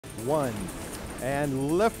1,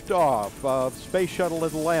 and liftoff of Space Shuttle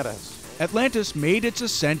Atlantis. Atlantis made its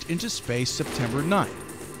ascent into space September 9th.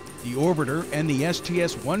 The orbiter and the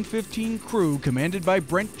STS-115 crew, commanded by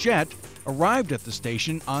Brent Jett, arrived at the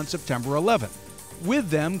station on September 11th.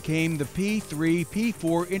 With them came the P3,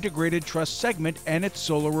 P4 integrated truss segment and its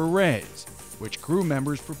solar arrays, which crew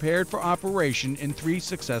members prepared for operation in 3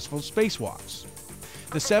 successful spacewalks.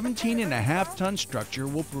 The 17.5-ton structure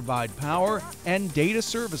will provide power and data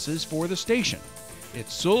services for the station.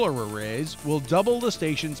 Its solar arrays will double the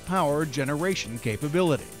station's power generation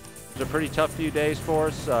capability. It was a pretty tough few days for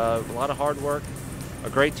us, a lot of hard work, a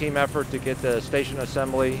great team effort to get the station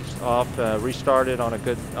assembly off, restarted on a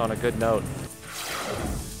good note.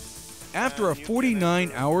 After a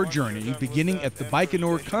 49-hour journey beginning at the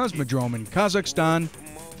Baikonur Cosmodrome in Kazakhstan,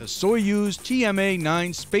 the Soyuz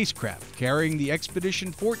TMA-9 spacecraft carrying the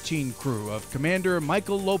Expedition 14 crew of Commander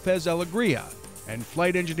Michael Lopez Alegria and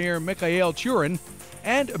flight engineer Mikhail Turin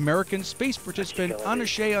and American space participant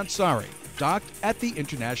Anousheh Ansari docked at the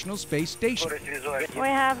International Space Station. We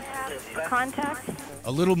have contact.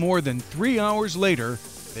 A little more than 3 hours later,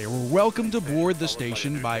 they were welcomed aboard the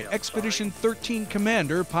station by Expedition 13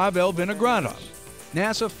 Commander Pavel Vinogradov,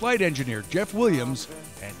 NASA flight engineer Jeff Williams,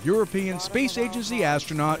 and European Space Agency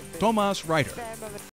astronaut Thomas Reiter.